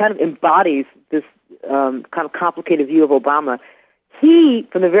kind of embodies this kind of complicated view of Obama. He,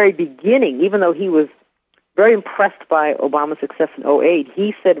 from the very beginning, even though he was very impressed by Obama's success in 2008,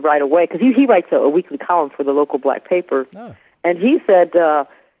 he said right away, because he writes a weekly column for the local black paper, and he said,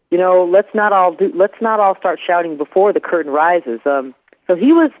 let's not all start shouting before the curtain rises. So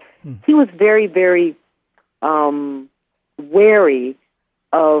he was very, very wary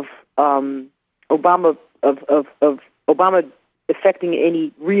of Obama of Obama affecting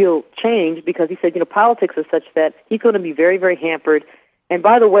any real change, because he said, politics is such that he's going to be very, very hampered. And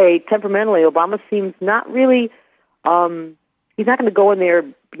by the way, temperamentally, Obama seems not really, he's not going to go in there,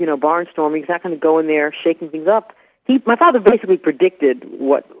 barnstorming. He's not going to go in there shaking things up. My father basically predicted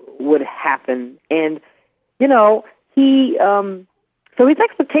what would happen. And, so his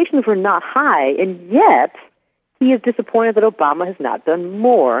expectations were not high, and yet he is disappointed that Obama has not done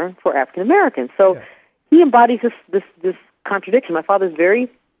more for African Americans. So he embodies this contradiction. My father's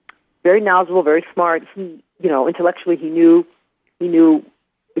very, very knowledgeable, very smart. He, intellectually, he knew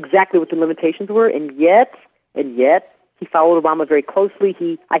exactly what the limitations were, and yet he followed Obama very closely.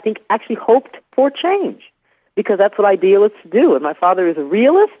 He, I think, actually hoped for change, because that's what idealists do. And my father is a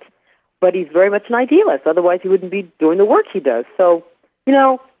realist, but he's very much an idealist. Otherwise, he wouldn't be doing the work he does. So,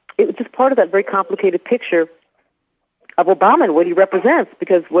 it was just part of that very complicated picture of Obama and what he represents,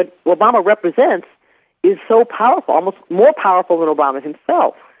 because what Obama represents is so powerful, almost more powerful than Obama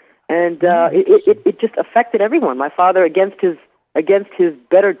himself. And it just affected everyone. My father, against his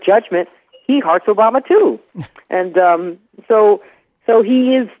better judgment, he hearts Obama too. And so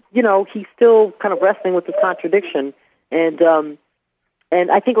he is, he's still kind of wrestling with this contradiction. And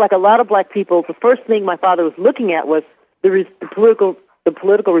I think, like a lot of black people, the first thing my father was looking at was the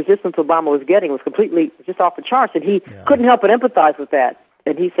political resistance Obama was getting was completely just off the charts, and he couldn't help but empathize with that.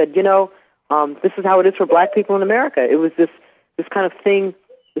 And he said, this is how it is for black people in America. It was this kind of thing,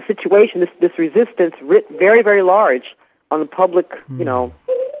 the situation, this resistance writ very, very large on the public, on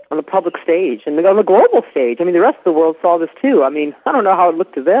the public stage and on the global stage. I mean, the rest of the world saw this too. I mean, I don't know how it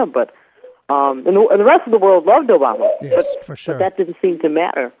looked to them, but and the rest of the world loved Obama. Yes, for sure. But that didn't seem to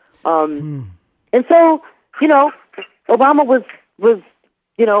matter. And so, Obama was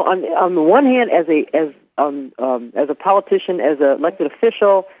on the one hand as a politician, as an elected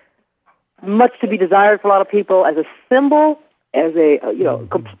official, much to be desired for a lot of people, as a symbol, as a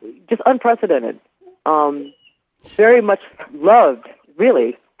just unprecedented, very much loved,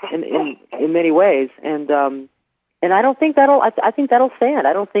 really, in many ways, and I don't think I think that'll stand.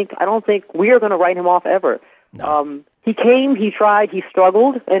 I don't think we are going to write him off ever. No. He came, he tried, he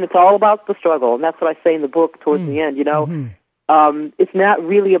struggled, and it's all about the struggle, and that's what I say in the book towards the end. It's not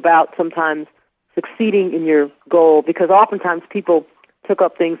really about sometimes succeeding in your goal, because oftentimes people took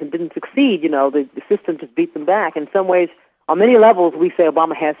up things and didn't succeed. The system just beat them back. In some ways, on many levels, we say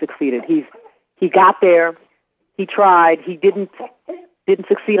Obama has succeeded. He got there, he tried, he didn't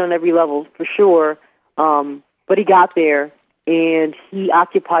succeed on every level for sure, but he got there, and he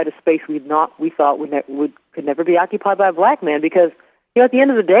occupied a space we thought could never be occupied by a black man, because at the end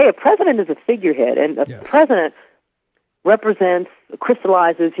of the day, a president is a figurehead, and a president represents,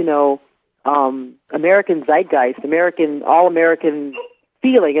 crystallizes, American zeitgeist, all-American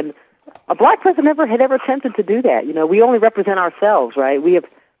feeling, and a black president had ever attempted to do that. We only represent ourselves, right? We have,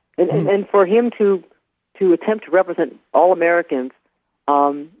 and for him to attempt to represent all Americans,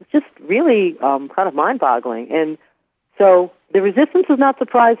 it's just really kind of mind-boggling. And so the resistance was not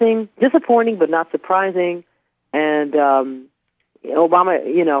surprising, disappointing, but not surprising. And Obama,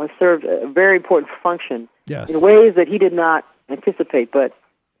 has served a very important function in ways that he did not anticipate. But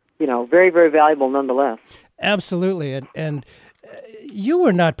very, very valuable nonetheless. Absolutely, and you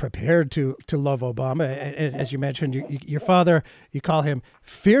were not prepared to love Obama. And as you mentioned, your father, you call him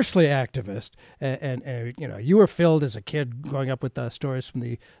fiercely activist, and you were filled as a kid growing up with stories from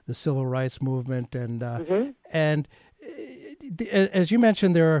the civil rights movement, and as you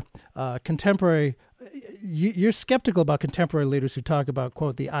mentioned, there are contemporary. You're skeptical about contemporary leaders who talk about,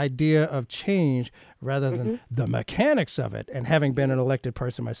 quote, the idea of change rather than the mechanics of it. And having been an elected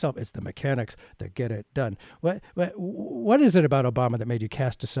person myself, it's the mechanics that get it done. What is it about Obama that made you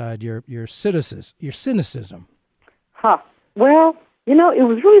cast aside your cynicism? Well, it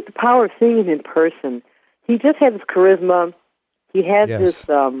was really the power of seeing him in person. He just had this charisma. He had this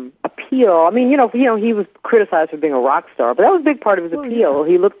appeal. I mean, he was criticized for being a rock star, but that was a big part of his appeal.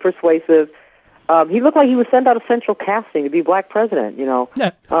 Yeah. He looked persuasive. He looked like he was sent out of central casting to be black president,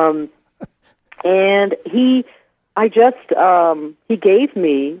 and he gave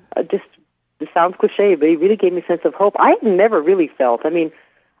me, it sounds cliche, but he really gave me a sense of hope. I had never really felt,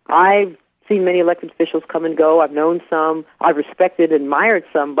 I've seen many elected officials come and go. I've known some. I've respected and admired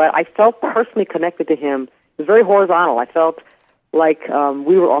some, but I felt personally connected to him. It was very horizontal. I felt like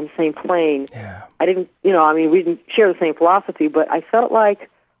we were on the same plane. Yeah. I didn't, we didn't share the same philosophy, but I felt like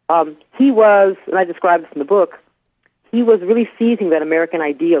he was, and I described this in the book, he was really seizing that American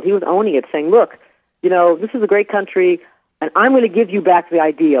ideal. He was owning it, saying, look, this is a great country, and I'm going to give you back the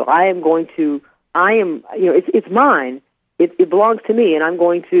ideal. It's mine. It belongs to me, and I'm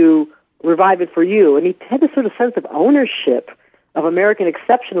going to revive it for you. And he had this sort of sense of ownership of American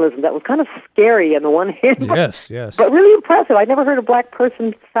exceptionalism that was kind of scary on the one hand. Yes. But really impressive. I never heard a black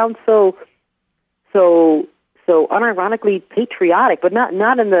person sound so unironically patriotic, but not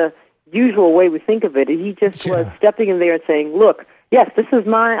in the usual way we think of it. He just was stepping in there and saying, look, yes, this is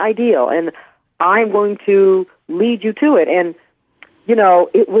my ideal, and I'm going to lead you to it. And,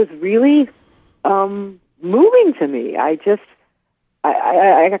 it was really moving to me.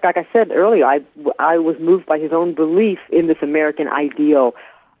 like I said earlier, I was moved by his own belief in this American ideal.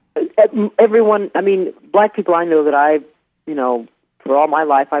 Everyone, black people I know that for all my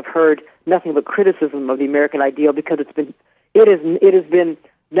life, I've heard nothing but criticism of the American ideal because it has been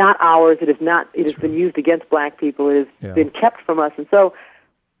not ours. It has been used against black people. It has been kept from us, and so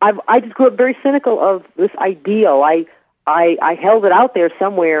I just grew up very cynical of this ideal. I held it out there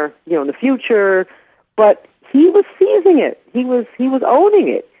somewhere, in the future, but he was seizing it. He was owning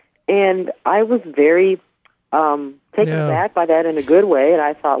it, and I was very taken aback by that in a good way. And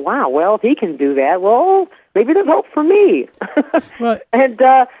I thought, wow, well, if he can do that, well, maybe there's hope for me. Right. And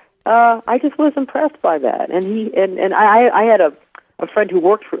I just was impressed by that. And I had a friend who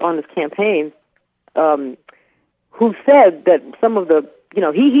worked on his campaign who said that some of the,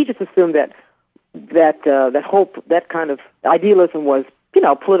 he just assumed that hope, that kind of idealism was,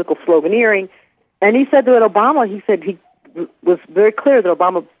 political sloganeering. And he said that Obama, he was very clear that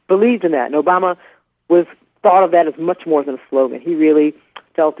Obama believed in that. And Obama thought of that as much more than a slogan. He really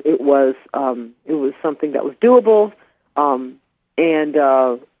felt it was something that was doable, and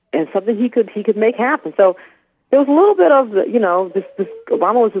something he could make happen. So there was a little bit of this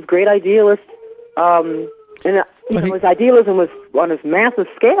Obama was this great idealist, and his idealism was on this massive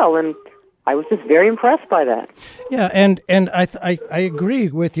scale, and I was just very impressed by that. Yeah, and I agree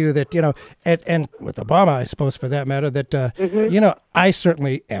with you that and with Obama, I suppose for that matter, that I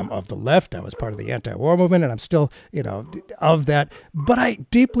certainly am of the left. I was part of the anti-war movement, and I'm still of that. But I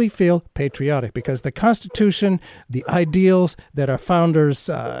deeply feel patriotic because the Constitution, the ideals that our founders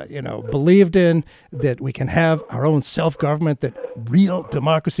believed in, that we can have our own self-government, that real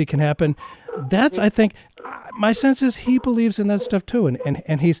democracy can happen. That's, I think, my sense is he believes in that stuff too,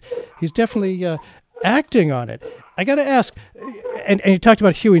 and he's definitely acting on it. I got to ask, and you talked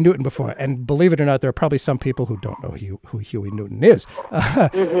about Huey Newton before, and believe it or not, there are probably some people who don't know who Huey Newton is.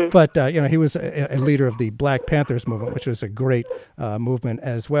 But he was a leader of the Black Panthers movement, which was a great movement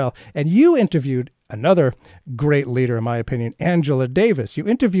as well. And you interviewed another great leader, in my opinion, Angela Davis. You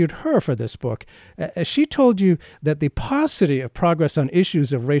interviewed her for this book. She told you that the paucity of progress on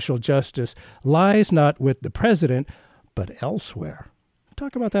issues of racial justice lies not with the president, but elsewhere.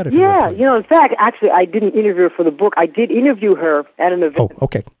 Talk about that if you would, please. In fact, actually, I didn't interview her for the book. I did interview her at an event. Oh,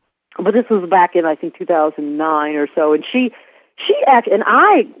 okay. But this was back in, I think, 2009 or so, and she actually, and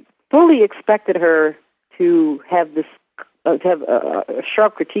I fully expected her to have this, to have a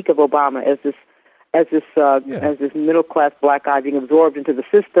sharp critique of Obama as this middle class black guy being absorbed into the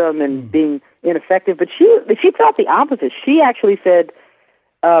system and being ineffective. But she felt the opposite. She actually said,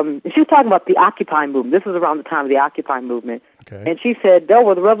 she was talking about the Occupy movement. This was around the time of the Occupy movement. Okay. And she said, the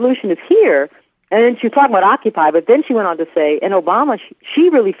revolution is here, And then she was talking about Occupy, but then she went on to say, and Obama, she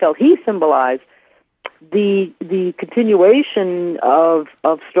really felt he symbolized the continuation of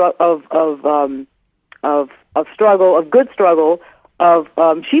struggle, good struggle.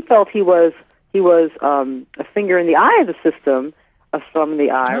 She felt he was a finger in the eye of the system, a thumb in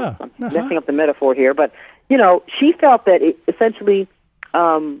the eye. I'm messing up the metaphor here, but she felt that essentially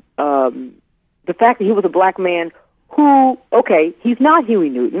the fact that he was a black man who, okay, he's not Huey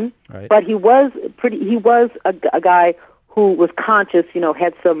Newton, right, but he was a guy who was conscious,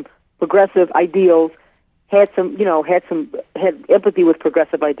 had some progressive ideals, had empathy with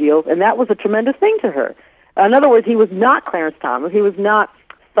progressive ideals, and that was a tremendous thing to her. In other words, he was not Clarence Thomas. He was not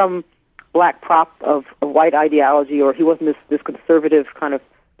some black prop of white ideology, or he wasn't this conservative kind of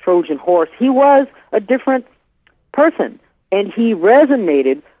Trojan horse. He was a different person, and he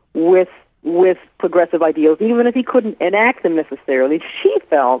resonated with progressive ideals, even if he couldn't enact them necessarily. She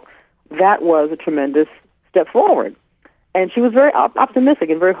felt that was a tremendous step forward, and she was very optimistic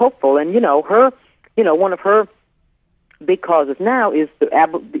and very hopeful. And one of her big causes now is the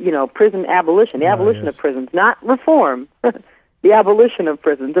prison abolition, the abolition of prisons, not reform, the abolition of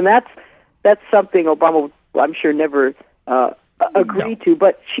prisons, and that's something Obama would, I'm sure, never agreed to.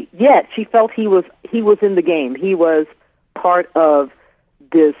 But she felt he was in the game. He was part of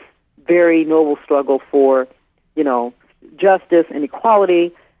this very noble struggle for, justice and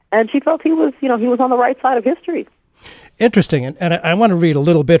equality, and she felt he was on the right side of history. Interesting, and I want to read a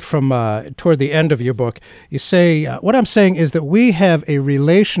little bit from toward the end of your book. You say, what I'm saying is that we have a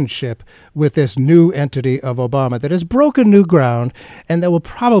relationship with this new entity of Obama that has broken new ground and that will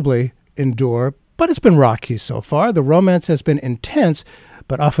probably endure, but it's been rocky so far. The romance has been intense,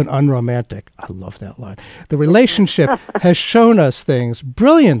 but often unromantic. I love that line. The relationship has shown us things,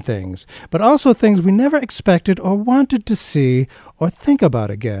 brilliant things, but also things we never expected or wanted to see or think about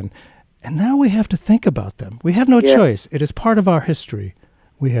again. And now we have to think about them. We have no choice. It is part of our history.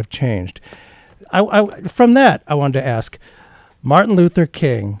 We have changed. From that, I wanted to ask, Martin Luther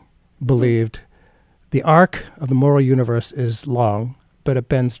King believed the arc of the moral universe is long, but it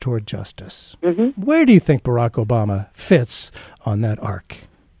bends toward justice. Mm-hmm. Where do you think Barack Obama fits on that arc?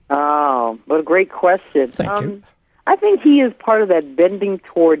 Oh, what a great question. Thank you. I think he is part of that bending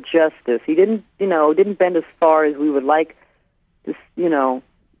toward justice. He didn't bend as far as we would like to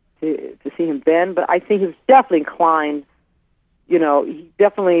see him bend, but I think he's definitely inclined, he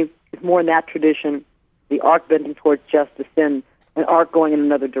definitely is more in that tradition, the arc bending towards justice, than an arc going in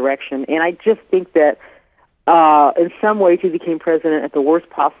another direction. And I just think that in some ways he became president at the worst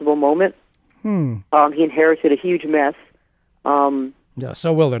possible moment. He inherited a huge mess.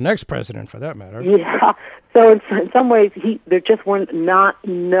 So will the next president, for that matter. Yeah. So in some ways, there just weren't not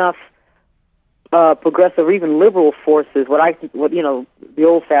enough progressive or even liberal forces. The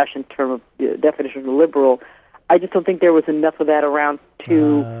old-fashioned term of definition of liberal. I just don't think there was enough of that around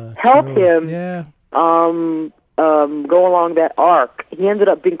to help him. Yeah. Go along that arc. He ended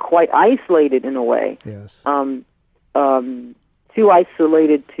up being quite isolated in a way. Yes. Too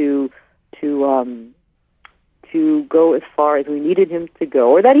isolated to go as far as we needed him to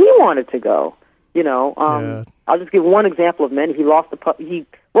go, or that he wanted to go. I'll just give one example of many. He gave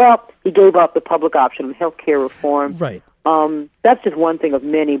up the public option of health care reform. Right. That's just one thing of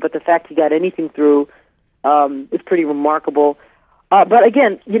many, but the fact he got anything through is pretty remarkable. But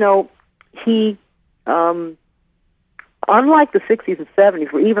again, he, unlike the 60s and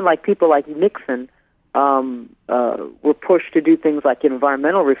 70s, where even like people like Nixon were pushed to do things like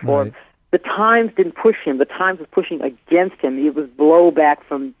environmental reform, right. The Times didn't push him. The Times was pushing against him. It was blowback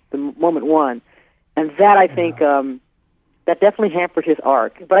from the moment one. And that, I think, that definitely hampered his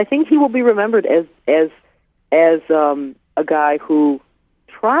arc. But I think he will be remembered as a guy who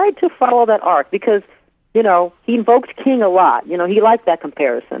tried to follow that arc because, he invoked King a lot. He liked that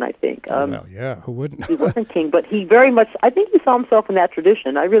comparison, I think. Who wouldn't? He wasn't King, but he very much, I think he saw himself in that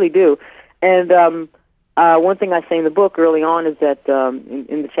tradition. I really do. And one thing I say in the book early on is that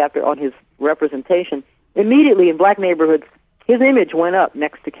in the chapter on his representation, immediately in black neighborhoods, his image went up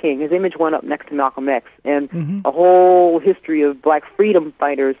next to King. His image went up next to Malcolm X. And a whole history of black freedom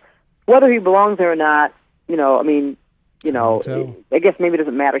fighters, whether he belongs there or not, I guess maybe it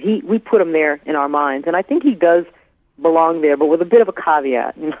doesn't matter. We put him there in our minds. And I think he does belong there, but with a bit of a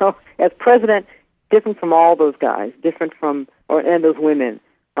caveat. As president, different from all those guys, and those women.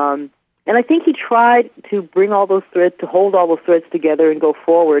 And I think he tried to bring all those threads, to hold all those threads together and go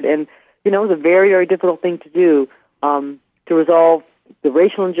forward. And, it was a very, very difficult thing to do, to resolve the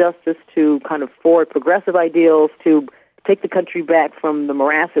racial injustice, to kind of forward progressive ideals, to take the country back from the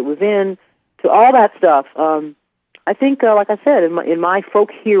morass it was in, to all that stuff. I think, like I said, in my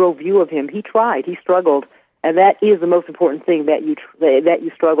folk hero view of him, he tried, he struggled, and that is the most important thing, that you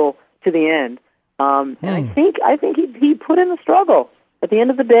struggle to the end. And I think he put in the struggle. At the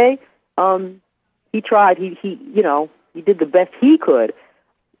end of the day, he tried. He did the best he could.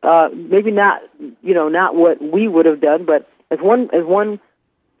 Maybe not what we would have done, but as one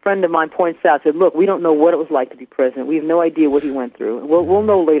friend of mine points out, said, "Look, we don't know what it was like to be president. We have no idea what he went through. We'll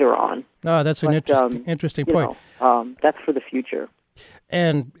know later on." Oh, that's an interesting point. That's for the future.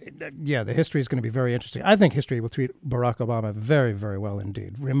 And, the history is going to be very interesting. I think history will treat Barack Obama very, very well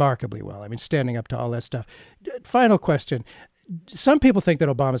indeed, remarkably well. I mean, standing up to all that stuff. Final question. Some people think that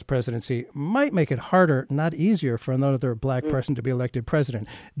Obama's presidency might make it harder, not easier, for another black person to be elected president.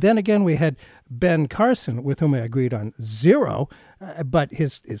 Then again, we had Ben Carson, with whom I agreed on 0, but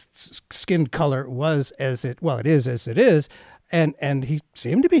his skin color was it is as it is. And he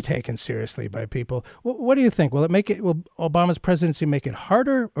seemed to be taken seriously by people. What do you think? Will Obama's presidency make it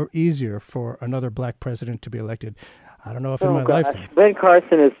harder or easier for another black president to be elected? I don't know if in my lifetime. Ben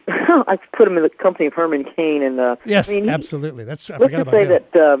Carson is, I put him in the company of Herman Cain. And, yes, absolutely. I forgot about him. Let's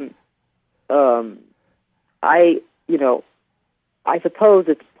just say that I suppose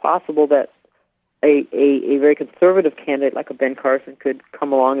it's possible that a very conservative candidate like a Ben Carson could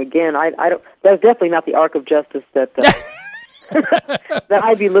come along again. I don't. That's definitely not the arc of justice that that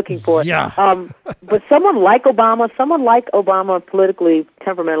I'd be looking for. Yeah. But someone like Obama politically,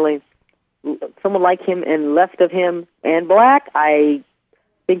 temperamentally, someone like him and left of him and black, I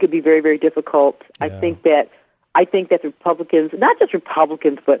think it'd be very, very difficult. Yeah. I think that Republicans, not just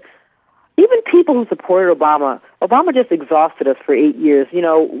Republicans, but even people who supported Obama just exhausted us for 8 years.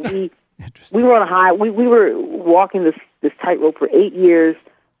 We were on a high. We were walking this tightrope for 8 years.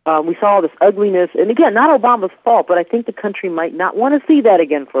 We saw all this ugliness, and again, not Obama's fault, but I think the country might not want to see that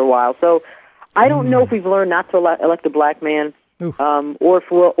again for a while. So I don't know if we've learned not to elect a black man, or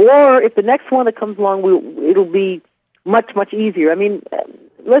if the next one that comes along, it'll be much, much easier. I mean,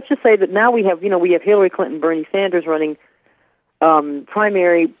 let's just say that now we have Hillary Clinton, Bernie Sanders running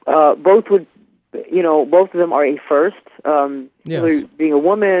primary. Both of them are a first. Hillary being a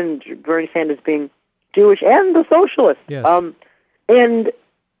woman, Bernie Sanders being Jewish, and the socialist. Yes. And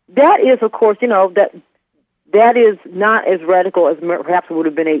that is, of course, that is not as radical as perhaps it would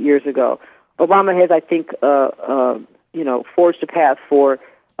have been 8 years ago. Obama has, I think, forged a path for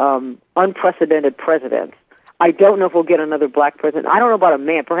unprecedented presidents. I don't know if we'll get another black president. I don't know about a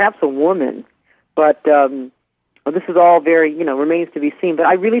man, perhaps a woman, but this is all very, remains to be seen. But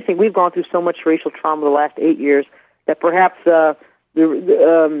I really think we've gone through so much racial trauma the last 8 years that perhaps the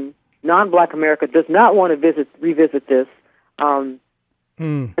non-black America does not want to revisit this.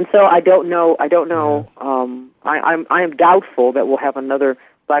 And so I don't know. I am doubtful that we'll have another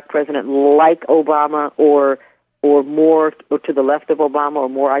black president like Obama, or more to the left of Obama, or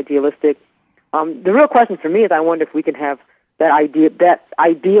more idealistic. The real question for me is, I wonder if we can have that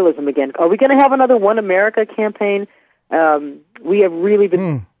idealism again. Are we going to have another One America campaign? We have really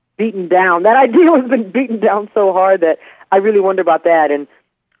been beaten down. That ideal has been beaten down so hard that I really wonder about that, and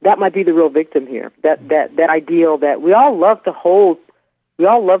that might be the real victim here. That ideal that we all love to hold. We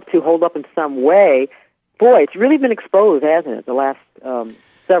all love to hold up in some way. Boy, it's really been exposed, hasn't it, the last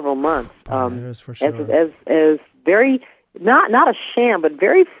several months? It is for sure. As very, not a sham, but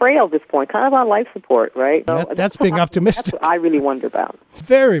very frail at this point, kind of on life support, right? That's being optimistic. That's what I really wonder about.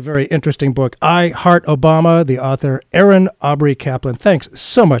 Very, very interesting book. I Heart Obama, the author, Erin Aubrey Kaplan. Thanks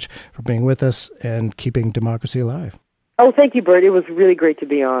so much for being with us and keeping democracy alive. Oh, thank you, Bert. It was really great to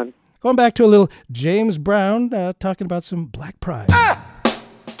be on. Going back to a little James Brown, talking about some black pride.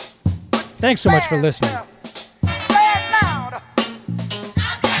 Thanks so much for listening.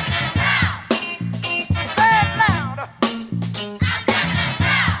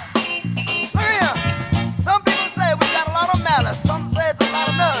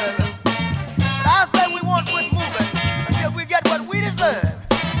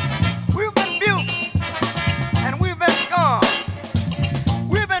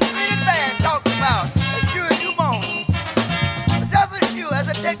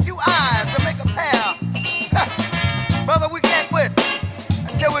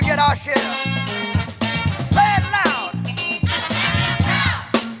 Our share. Say it loud.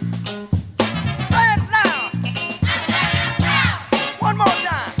 Say it loud. One more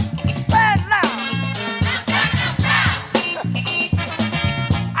time. Say it loud.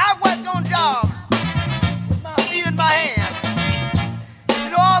 I worked on jobs with my feet in my hands.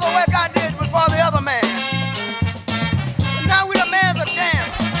 All the work I did was for the other man. But now we demand a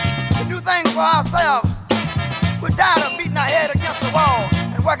chance to do things for ourselves. We're tired of beating our head against the wall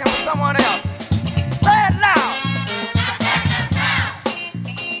and working for someone else.